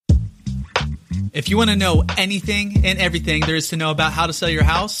If you want to know anything and everything there is to know about how to sell your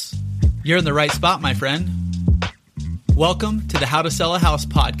house, you're in the right spot, my friend. Welcome to the How to Sell a House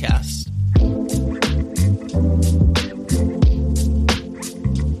podcast.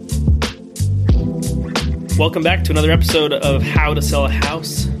 Welcome back to another episode of How to Sell a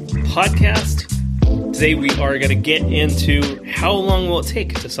House podcast. Today we are going to get into how long will it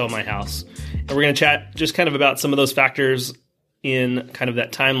take to sell my house. And we're going to chat just kind of about some of those factors in kind of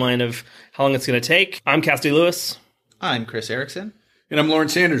that timeline of how long it's going to take. I'm Cassidy Lewis. I'm Chris Erickson. And I'm Loren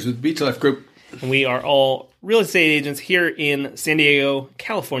Sanders with Beach Life Group. And we are all real estate agents here in San Diego,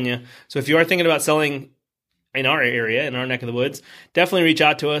 California. So if you are thinking about selling in our area, in our neck of the woods, definitely reach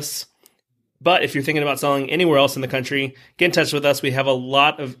out to us. But if you're thinking about selling anywhere else in the country, get in touch with us. We have a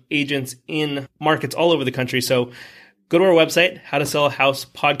lot of agents in markets all over the country. So go to our website,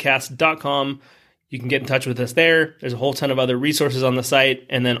 howtosellahousepodcast.com. You can get in touch with us there. There's a whole ton of other resources on the site,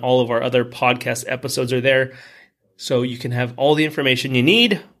 and then all of our other podcast episodes are there. So you can have all the information you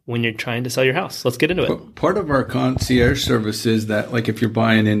need when you're trying to sell your house. Let's get into it. Part of our concierge service is that, like, if you're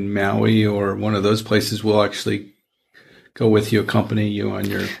buying in Maui or one of those places, we'll actually go with you, accompany you on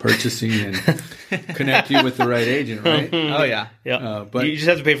your purchasing, and connect you with the right agent, right? Oh, yeah. Yeah. But you just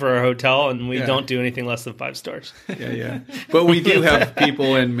have to pay for our hotel, and we don't do anything less than 5 stars. Yeah. But we do have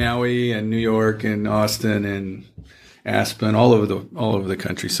people in Maui and New York and Austin and Aspen, all over the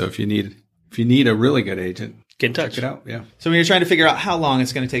country. So if you need a really good agent, get in touch. Check it out. Yeah. So when you're trying to figure out how long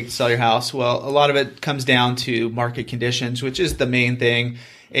it's going to take to sell your house, well, a lot of it comes down to market conditions, which is the main thing.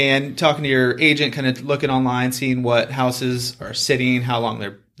 And talking to your agent, kind of looking online, seeing what houses are sitting, how long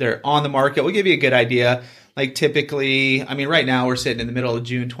they're on the market, will give you a good idea. Like typically, I mean, right now we're sitting in the middle of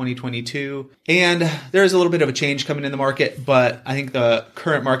June 2022, and there's a little bit of a change coming in the market, but I think the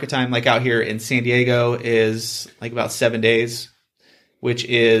current market time, like out here in San Diego, is like about 7 days, which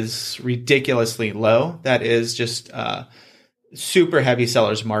is ridiculously low. That is just super heavy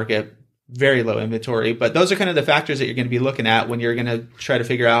sellers market. Very low inventory, but those are kind of the factors that you're going to be looking at when you're going to try to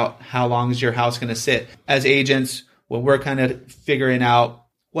figure out how long is your house going to sit. As agents, when we're kind of figuring out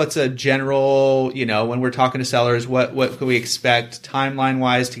what's a general, when we're talking to sellers, what can we expect timeline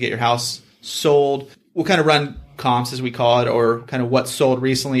wise to get your house sold? We'll kind of run comps, as we call it, or kind of what sold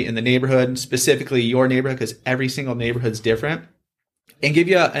recently in the neighborhood, and specifically your neighborhood, because every single neighborhood is different, and give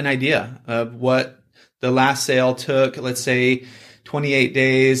you an idea of what the last sale took. Let's say 28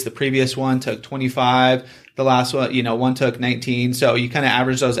 days. The previous one took 25. The last one, one took 19. So you kind of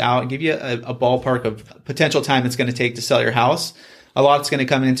average those out and give you a ballpark of potential time it's going to take to sell your house. A lot's going to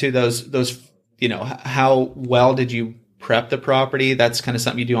come into those, how well did you prep the property? That's kind of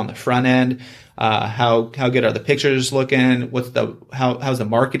something you do on the front end. How good are the pictures looking? How's the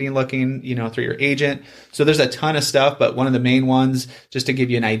marketing looking, through your agent? So there's a ton of stuff, but one of the main ones, just to give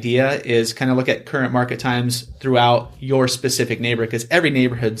you an idea, is kind of look at current market times throughout your specific neighborhood, because every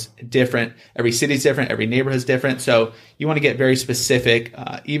neighborhood's different. Every city's different. Every neighborhood's different. So you want to get very specific.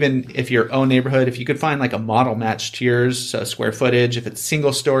 Even if your own neighborhood, if you could find like a model match to yours, so square footage, if it's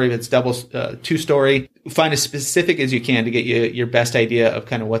single story, if it's double, 2-story, find as specific as you can to get you your best idea of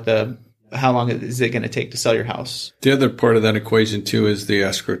kind of how long is it going to take to sell your house? The other part of that equation, too, is the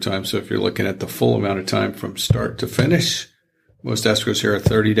escrow time. So if you're looking at the full amount of time from start to finish, most escrows here are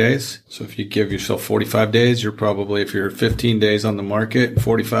 30 days. So if you give yourself 45 days, you're probably, if you're 15 days on the market,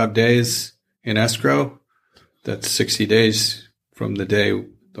 45 days in escrow, that's 60 days from the day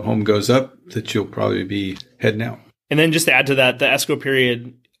the home goes up that you'll probably be heading out. And then just to add to that, the escrow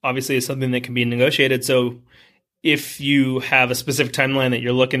period obviously is something that can be negotiated. So if you have a specific timeline that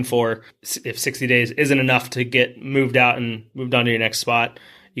you're looking for, if 60 days isn't enough to get moved out and moved on to your next spot,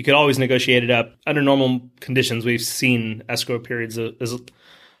 you could always negotiate it up. Under normal conditions, we've seen escrow periods as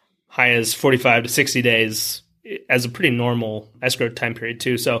high as 45 to 60 days as a pretty normal escrow time period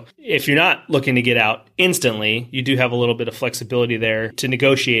too. So if you're not looking to get out instantly, you do have a little bit of flexibility there to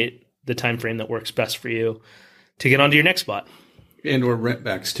negotiate the time frame that works best for you to get onto your next spot. And or rent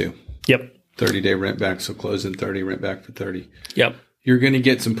backs too. Yep. 30-day rent back, so close in 30, rent back for 30. Yep. You're going to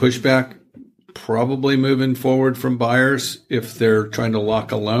get some pushback probably moving forward from buyers if they're trying to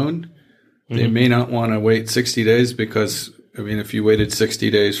lock a loan. Mm-hmm. They may not want to wait 60 days because, if you waited 60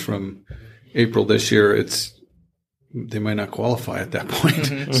 days from April this year, they might not qualify at that point.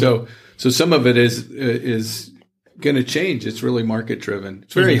 Mm-hmm. So some of it is going to change. It's really market driven.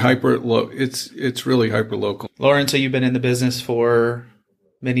 It's very it's really hyper local. Loren, so you've been in the business for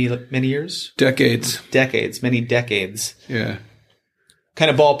many years? Many decades. Yeah. Kind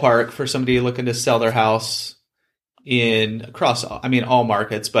of ballpark for somebody looking to sell their house across all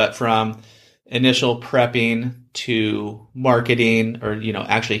markets, but from initial prepping to marketing, or,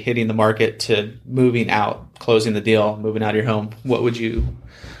 actually hitting the market, to moving out, closing the deal, moving out of your home? What would you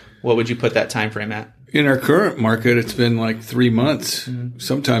put that time frame at? In our current market, it's been like 3 months,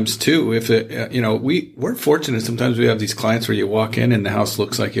 sometimes 2. If it, we're fortunate. Sometimes we have these clients where you walk in and the house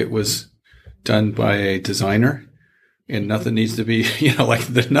looks like it was done by a designer, and nothing needs to be,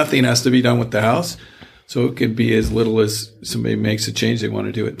 nothing has to be done with the house. So it could be as little as somebody makes a change, they want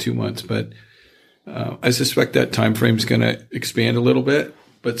to do it in 2 months. But I suspect that time frame is going to expand a little bit.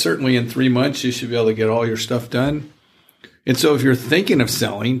 But certainly in 3 months, you should be able to get all your stuff done. And so if you're thinking of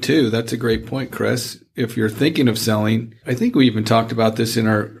selling too, that's a great point, Chris. If you're thinking of selling, I think we even talked about this in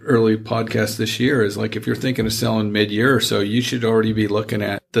our early podcast this year, is like if you're thinking of selling mid-year or so, you should already be looking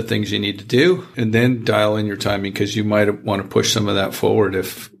at the things you need to do and then dial in your timing, because you might want to push some of that forward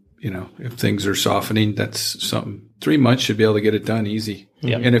if things are softening. That's something. 3 months should be able to get it done easy.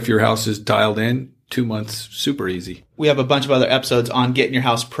 Yep. And if your house is dialed in, 2 months, super easy. We have a bunch of other episodes on getting your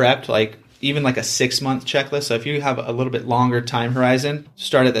house prepped, even like a 6-month checklist. So if you have a little bit longer time horizon,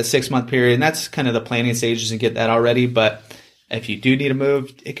 start at that 6-month period. And that's kind of the planning stages and get that already. But if you do need to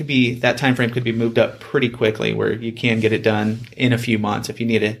move, that time frame could be moved up pretty quickly, where you can get it done in a few months if you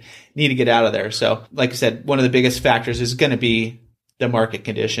need to get out of there. So like I said, one of the biggest factors is going to be the market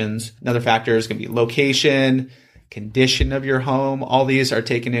conditions. Another factor is going to be location, condition of your home. All these are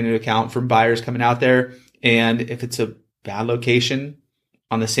taken into account from buyers coming out there. And if it's a bad location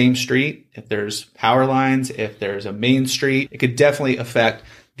on the same street, if there's power lines, if there's a main street, it could definitely affect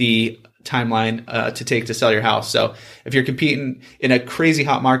the timeline to take to sell your house. So if you're competing in a crazy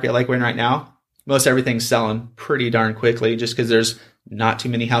hot market like we're in right now, most everything's selling pretty darn quickly, just because there's not too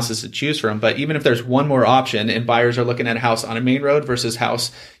many houses to choose from. But even if there's one more option and buyers are looking at a house on a main road versus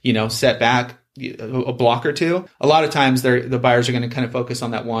house, set back a block or two, a lot of times the buyers are going to kind of focus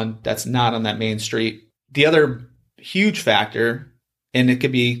on that one that's not on that main street. The other huge factor, and it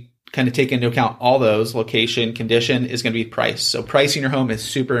could be kind of take into account all those, location, condition, is going to be price. So pricing your home is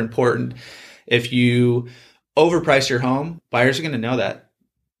super important. If you overprice your home, buyers are going to know that.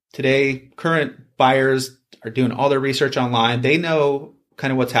 Today, current buyers are doing all their research online. They know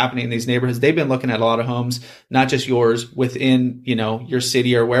kind of what's happening in these neighborhoods. They've been looking at a lot of homes, not just yours, within, your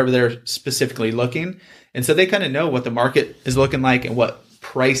city or wherever they're specifically looking. And so they kind of know what the market is looking like and what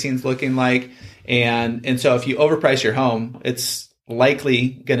pricing is looking like. And so if you overprice your home, it's likely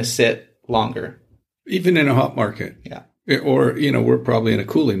going to sit longer. Even in a hot market. Yeah. Or, we're probably in a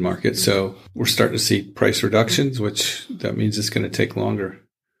cooling market. So we're starting to see price reductions, which that means it's going to take longer.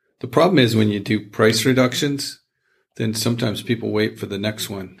 The problem is when you do price reductions, then sometimes people wait for the next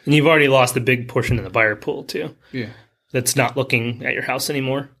one. And you've already lost a big portion of the buyer pool too. Yeah. That's not looking at your house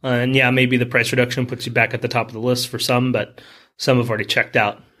anymore. And maybe the price reduction puts you back at the top of the list for some, but some have already checked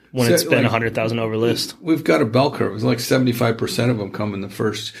out when it's been 100,000 over list. We've got a bell curve. It's like 75% of them come in the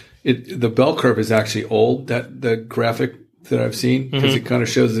first. The bell curve is actually old, the graphic that I've seen, because it kind of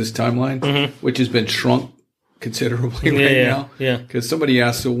shows this timeline, which has been shrunk considerably now. Yeah. Because somebody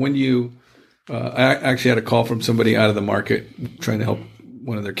asked, so when you, I actually had a call from somebody out of the market trying to help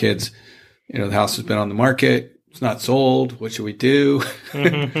one of their kids. The house has been on the market. It's not sold. What should we do?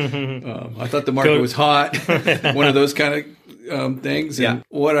 I thought the market was hot. One of those kind of things. And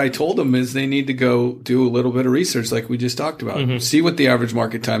what I told them is they need to go do a little bit of research like we just talked about. See what the average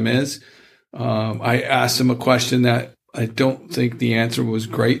market time is. I asked them a question that I don't think the answer was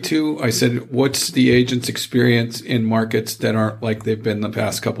great to. I said, what's the agent's experience in markets that aren't like they've been the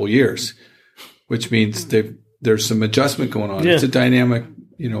past couple of years? Which means there's some adjustment going on. Yeah. It's a dynamic,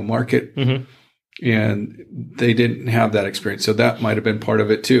 market. And they didn't have that experience. So that might have been part of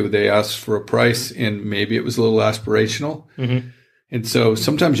it too. They asked for a price and maybe it was a little aspirational. And so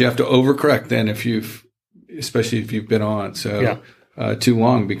sometimes you have to overcorrect then especially if you've been on too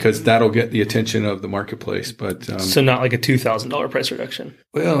long, because that'll get the attention of the marketplace. But so not like a $2,000 price reduction.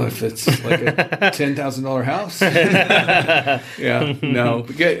 Well, if it's like a $10,000 house, no.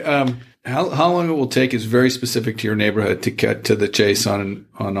 How long it will take is very specific to your neighborhood to get to the chase on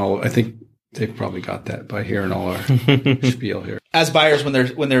all. I think they've probably got that by hearing all our spiel here. As buyers,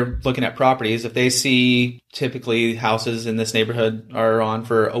 when they're looking at properties, if they see typically houses in this neighborhood are on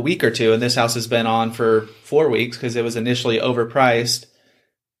for a week or two, and this house has been on for 4 weeks because it was initially overpriced,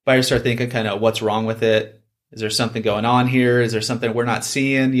 buyers start thinking kind of what's wrong with it. Is there something going on here? Is there something we're not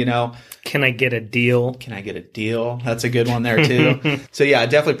seeing? Can I get a deal? That's a good one there too. So yeah,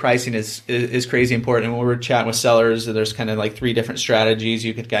 definitely pricing is crazy important. And when we're chatting with sellers, there's kind of like 3 different strategies.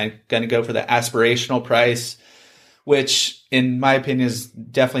 You could kind of go for the aspirational price, which in my opinion is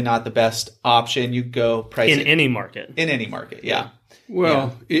definitely not the best option. You go price in any market. Yeah.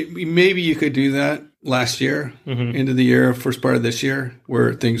 Well, maybe you could do that last year, into the year, first part of this year,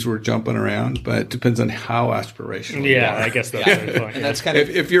 where things were jumping around, but it depends on how aspirational you are. I guess that's the point. And that's kind of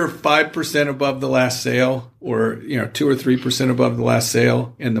if you're 5% above the last sale, or 2 or 3% above the last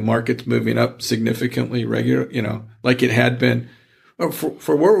sale, and the market's moving up significantly like it had been.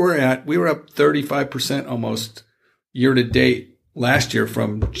 For where we're at, we were up 35% almost year to date last year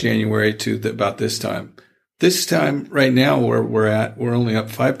from January to about this time. This time right now where we're at, we're only up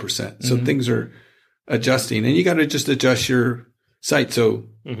 5%. So things are adjusting, and you got to just adjust your site. So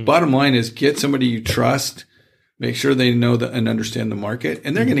bottom line is get somebody you trust, make sure they know and understand the market,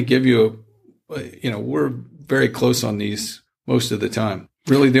 and they're going to give you we're very close on these most of the time.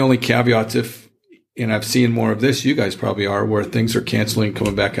 Really the only caveats and I've seen more of this, you guys probably are, where things are canceling,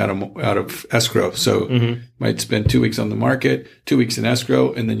 coming back out of escrow. So might spend 2 weeks on the market, 2 weeks in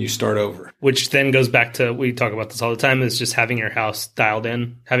escrow, and then you start over. Which then goes back to, we talk about this all the time, is just having your house dialed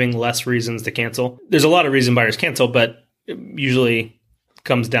in, having less reasons to cancel. There's a lot of reason buyers cancel, but it usually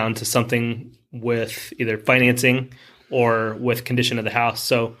comes down to something with either financing or with condition of the house.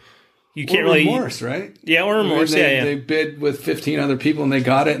 So you can't really remorse, right? Yeah, or remorse. They bid with 15 other people and they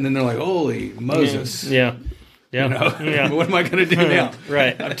got it, and then they're like, "Holy Moses!" Yeah. What am I going to do now?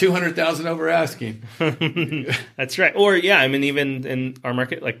 Right, I'm 200,000 over asking. That's right. Or even in our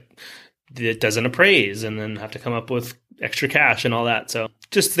market, like it doesn't appraise, and then have to come up with extra cash and all that. So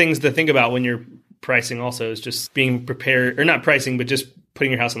just things to think about when you're pricing. Also, is just being prepared, or not pricing, but just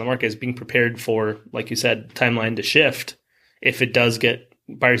putting your house on the market is being prepared for, like you said, timeline to shift if it does get.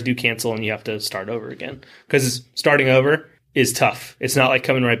 Buyers do cancel and you have to start over again, because starting over is tough. It's not like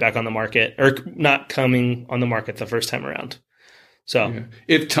coming right back on the market, or not coming on the market the first time around. So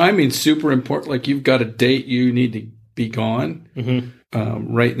if timing's super important, like you've got a date you need to be gone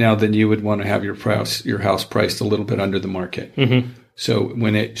right now, then you would want to have your house priced a little bit under the market. So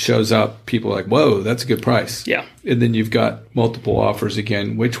when it shows up, people are like, whoa, that's a good price. Yeah. And then you've got multiple offers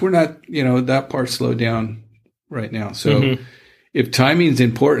again, which we're not, that part slowed down right now. So if timing's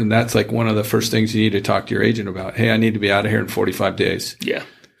important, that's like one of the first things you need to talk to your agent about. Hey, I need to be out of here in 45 days. Yeah.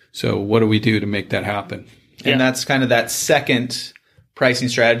 So what do we do to make that happen? And that's kind of that second pricing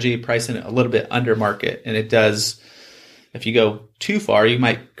strategy, pricing it a little bit under market. And it does, if you go too far, you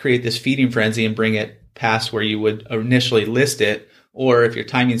might create this feeding frenzy and bring it past where you would initially list it. Or if your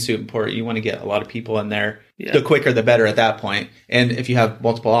timing's too important, you want to get a lot of people in there. Yeah. The quicker, the better at that point. And if you have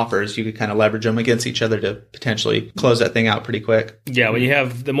multiple offers, you could kind of leverage them against each other to potentially close that thing out pretty quick. Yeah, when you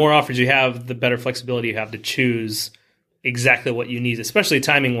have, the more offers you have, the better flexibility you have to choose exactly what you need, especially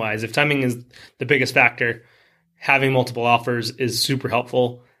timing wise. If timing is the biggest factor, having multiple offers is super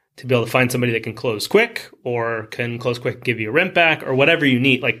helpful to be able to find somebody that can close quick, or can close quick and give you a rent back, or whatever you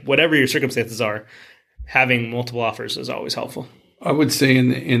need, like whatever your circumstances are. Having multiple offers is always helpful. I would say in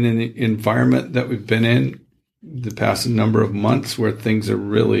the environment that we've been in the past number of months, where things are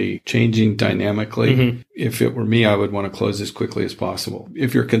really changing dynamically, if it were me, I would want to close as quickly as possible.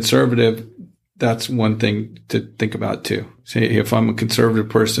 If you're conservative, that's one thing to think about too. Say, if I'm a conservative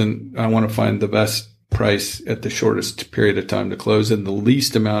person, I want to find the best price at the shortest period of time to close and the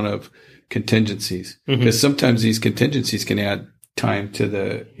least amount of contingencies. Because sometimes these contingencies can add time to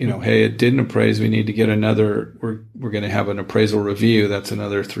the, hey, it didn't appraise. We need to get another, we're going to have an appraisal review. That's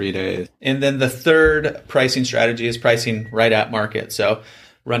another 3 days. And then the third pricing strategy is pricing right at market. So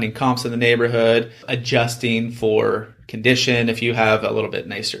running comps in the neighborhood, adjusting for condition. If you have a little bit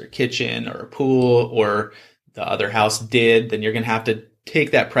nicer kitchen or a pool, or the other house did, then you're going to have to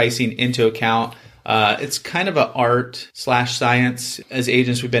take that pricing into account. It's kind of an art/science. As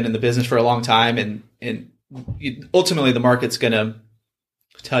agents, we've been in the business for a long time, and ultimately the market's going to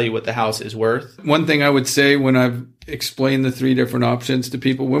tell you what the house is worth. One thing I would say when I've explained the 3 different options to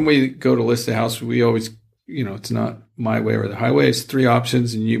people, when we go to list a house, we always, it's not my way or the highway. It's 3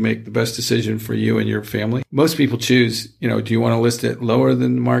 options, and you make the best decision for you and your family. Most people choose, do you want to list it lower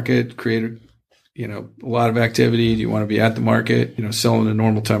than the market, create a lot of activity? Do you want to be at the market, selling a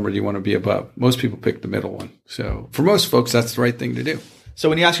normal time, or do you want to be above? Most people pick the middle one. So for most folks, that's the right thing to do. So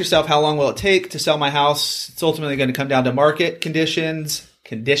when you ask yourself, how long will it take to sell my house? It's ultimately going to come down to market conditions,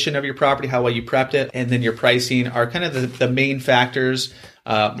 condition of your property, how well you prepped it, and then your pricing are kind of the main factors.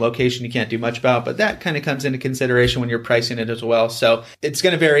 Location you can't do much about, but that kind of comes into consideration when you're pricing it as well. So it's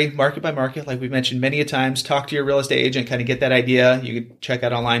going to vary market by market, like we've mentioned many a times. Talk to your real estate agent, kind of get that idea. You can check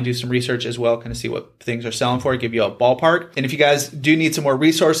out online, do some research as well, kind of see what things are selling for, give you a ballpark. And if you guys do need some more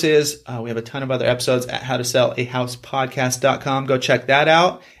resources, we have a ton of other episodes at howtosellahousepodcast.com. Go check that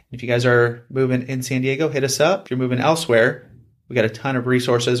out. If you guys are moving in San Diego, hit us up. If you're moving elsewhere, We got a ton of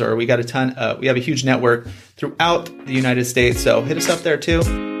resources, or we have a huge network throughout the United States. So hit us up there too.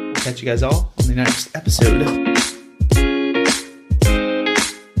 We'll catch you guys all on the next episode.